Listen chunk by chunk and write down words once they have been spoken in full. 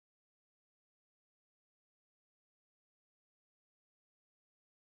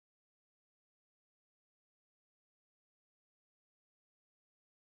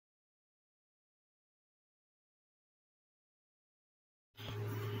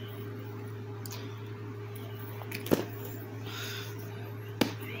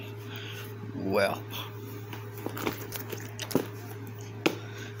well.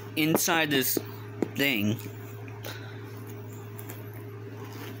 Inside this thing,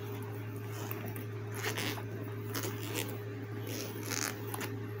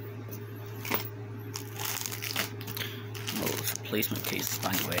 it's replacement cases,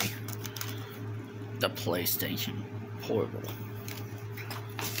 by the way. The PlayStation Portable.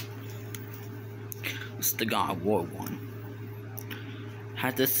 It's the God of War one.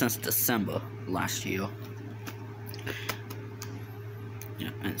 Had this since December last year.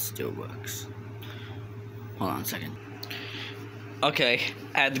 Yeah, and it still works. Hold on a second. Okay,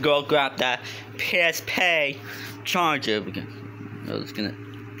 I had to go grab that PSP charger because I was gonna.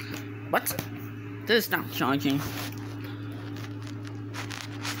 What? This is not charging.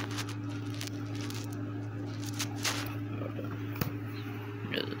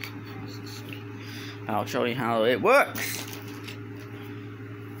 I'll show you how it works.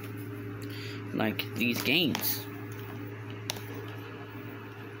 Like these games.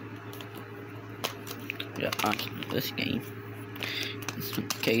 Yeah, this game. This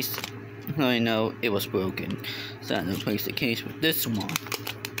case, I know it was broken, so I had to replace the case with this one.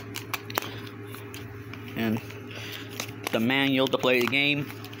 And the manual to play the game,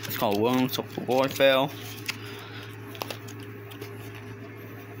 it's called Wounds of Warfare.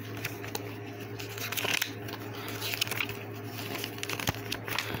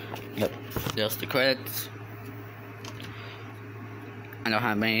 Yep, there's the credits. I don't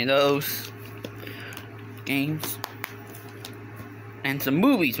have many of those games. And some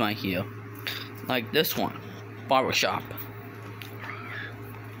movies right here. Like this one, Barbershop.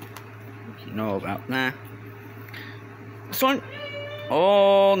 You know about that. This one,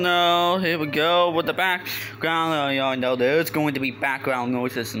 oh no, here we go with the background. Y'all know there's going to be background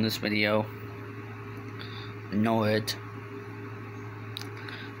noises in this video. I know it.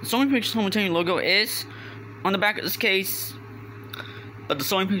 The Sony Pictures Home Entertainment logo is on the back of this case, but the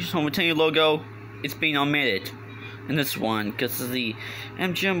Sony Pictures Home Entertainment logo is being omitted in this one because of the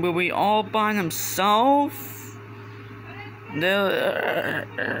MGM movie all by themselves.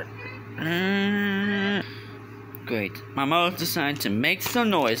 Great. My mother decided to make some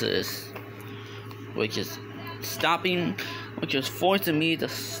noises, which is forcing me to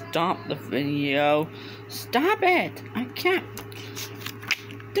stop the video. Stop it! I can't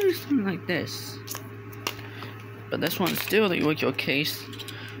do something like this. But this one's still the original case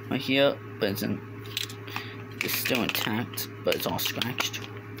right here, but it's still intact, but it's all scratched.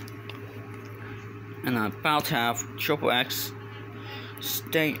 And I'm about to have XXX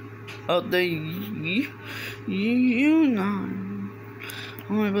State of the Union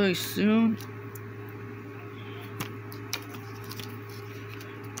only very soon.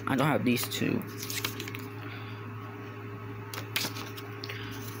 I don't have these two.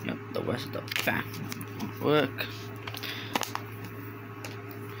 Yep, the rest of the back won't work.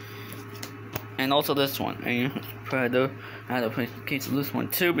 And also this one, Predator. I had to put the case of this one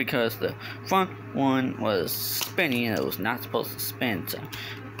too because the front one was spinning and it was not supposed to spin. So I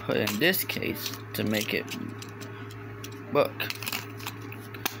put it in this case to make it work.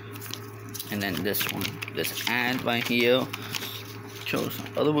 And then this one, this ad right here, shows some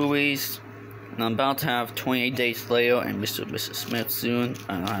other movies. And I'm about to have 28 Days Later and Mr. and Mrs. Smith soon.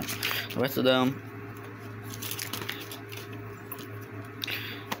 I don't have the rest of them.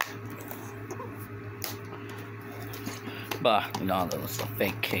 But you know, those are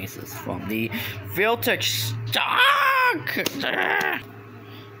fake cases from the Filtech stock.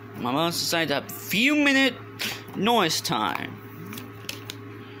 My mom decided to have a few minute noise time.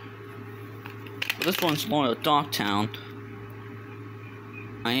 But this one's Loyal Dogtown.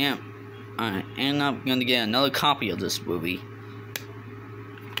 I end up gonna get another copy of this movie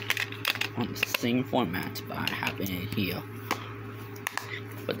on the same format, but I have it here.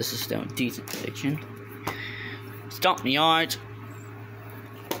 But this is still a decent edition. Stomp the Yard.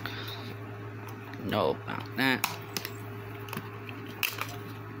 Know about that.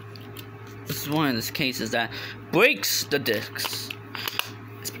 This is one of those cases that breaks the discs.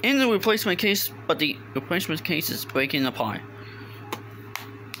 It's in the replacement case, but the replacement case is breaking apart.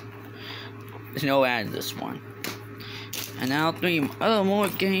 There's no ad in this one. And now 3 other more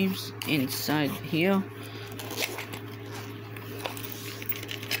games inside here.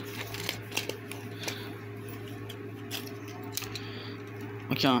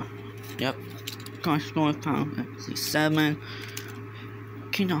 Which are, yep, Constantly Final 7,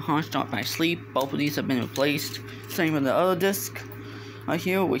 Kingdom Hearts Start by Sleep. Both of these have been replaced. Same with the other disc right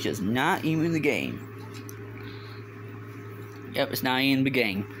here, which is not even in the game. Yep, it's not in the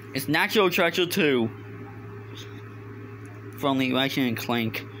game. It's Natural Treasure 2 from the Ratchet and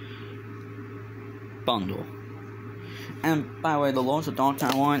Clank bundle. And by the way, the Lords of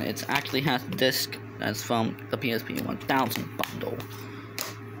Darktown one, it actually has disc that's from the PSP 1000 bundle.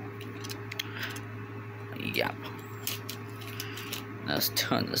 Yep. Let's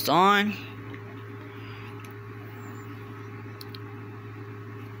turn this on.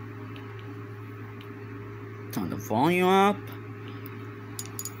 Turn the volume up.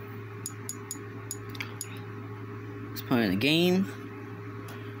 Let's put in the game.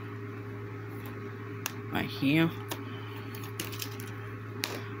 Right here.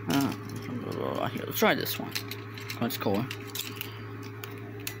 Here, let's try this one. Let's go.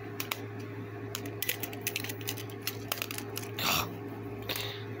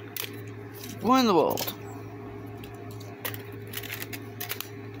 What in the world?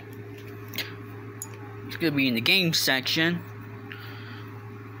 It's gonna be in the game section.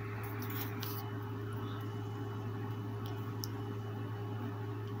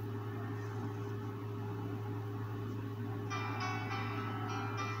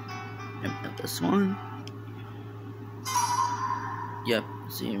 This one. Yep.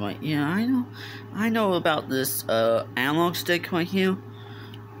 See, right? Yeah, I know about this analog stick right here.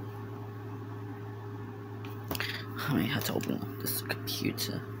 I may have to open up this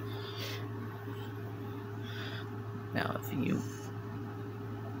computer. Now, if you.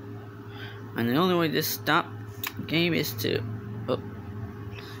 And the only way to stop the game is to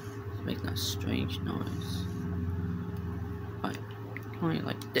make that strange noise. Right, going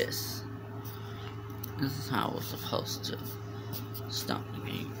like this. This is how we're supposed to stop the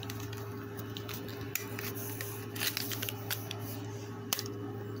game.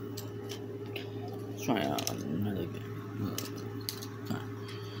 Let's try out another game.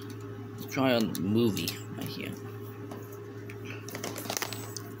 Let's try a movie right here.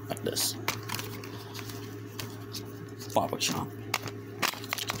 Like this. Barbershop.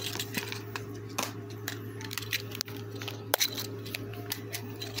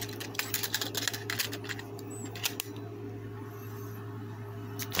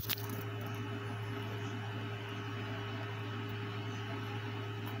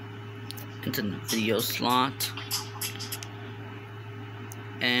 Into the video slot,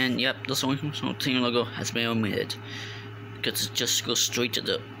 and yep, the Sony team logo has been omitted because it just goes straight to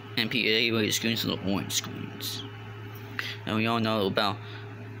the MPA radio screens and the orange screens. And we all know about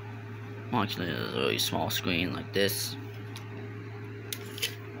watching a really small screen like this.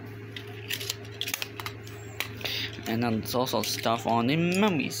 And then there's also stuff on the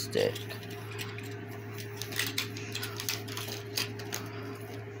memory stick.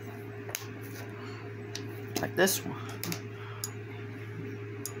 Like this one.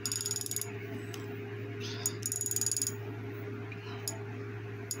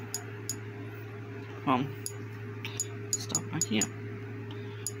 Stop right here.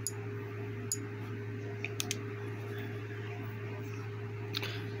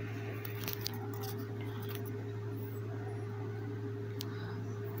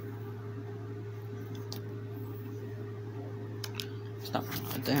 Stop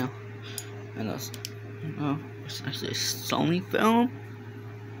right there. And that's it's actually a Sony film.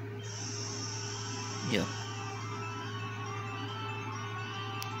 Yeah.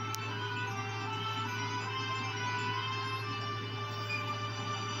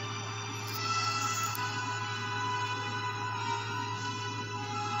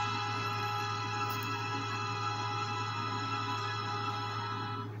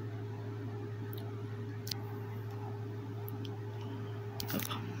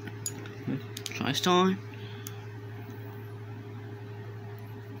 Try time.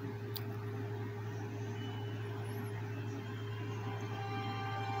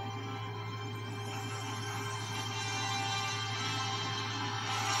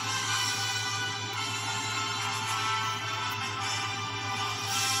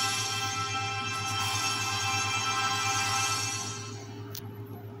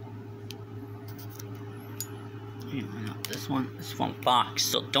 This one is from Fox,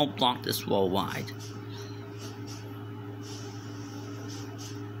 so don't block this worldwide.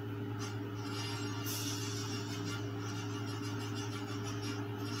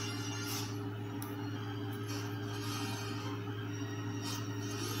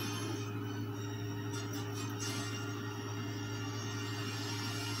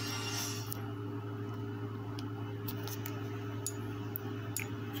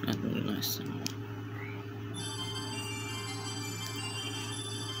 That's really nice.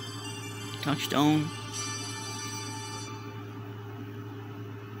 Touchstone.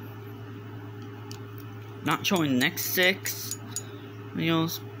 Not showing the next 6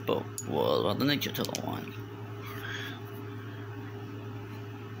 videos, but well, about the Ninja Turtle one.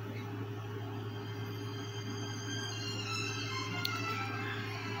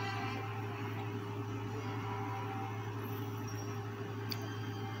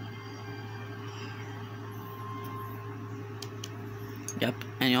 Yep,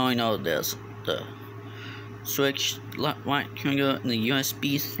 and you already know there's the switch, left, right trigger, and the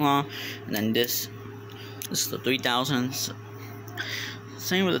USB slot, and then this is the 3000.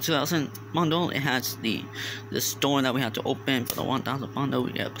 Same with the 2000 bundle, it has the door that we have to open. For the 1000 bundle,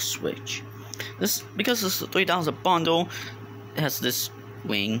 we have a switch. This, because it's the 3000 bundle, it has this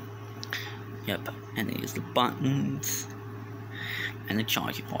wing. Yep, and these the buttons and the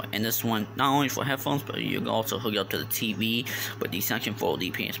charging port. And this one not only for headphones, but you can also hook it up to the TV. But the section for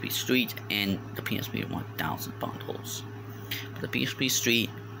the PSP Street and the PSP 1000 bundles. But the PSP Street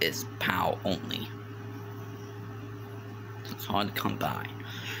is PAL only. It's hard to come by,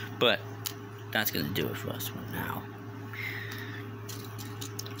 but that's gonna do it for us for now.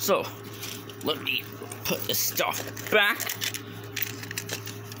 So let me put this stuff back.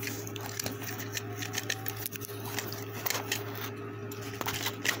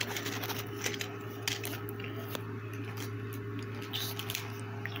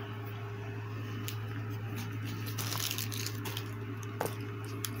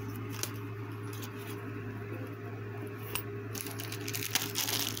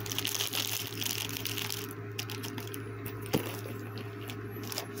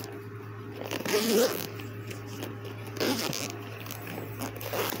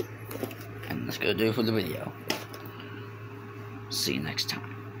 And that's gonna do it for the video. See you next time.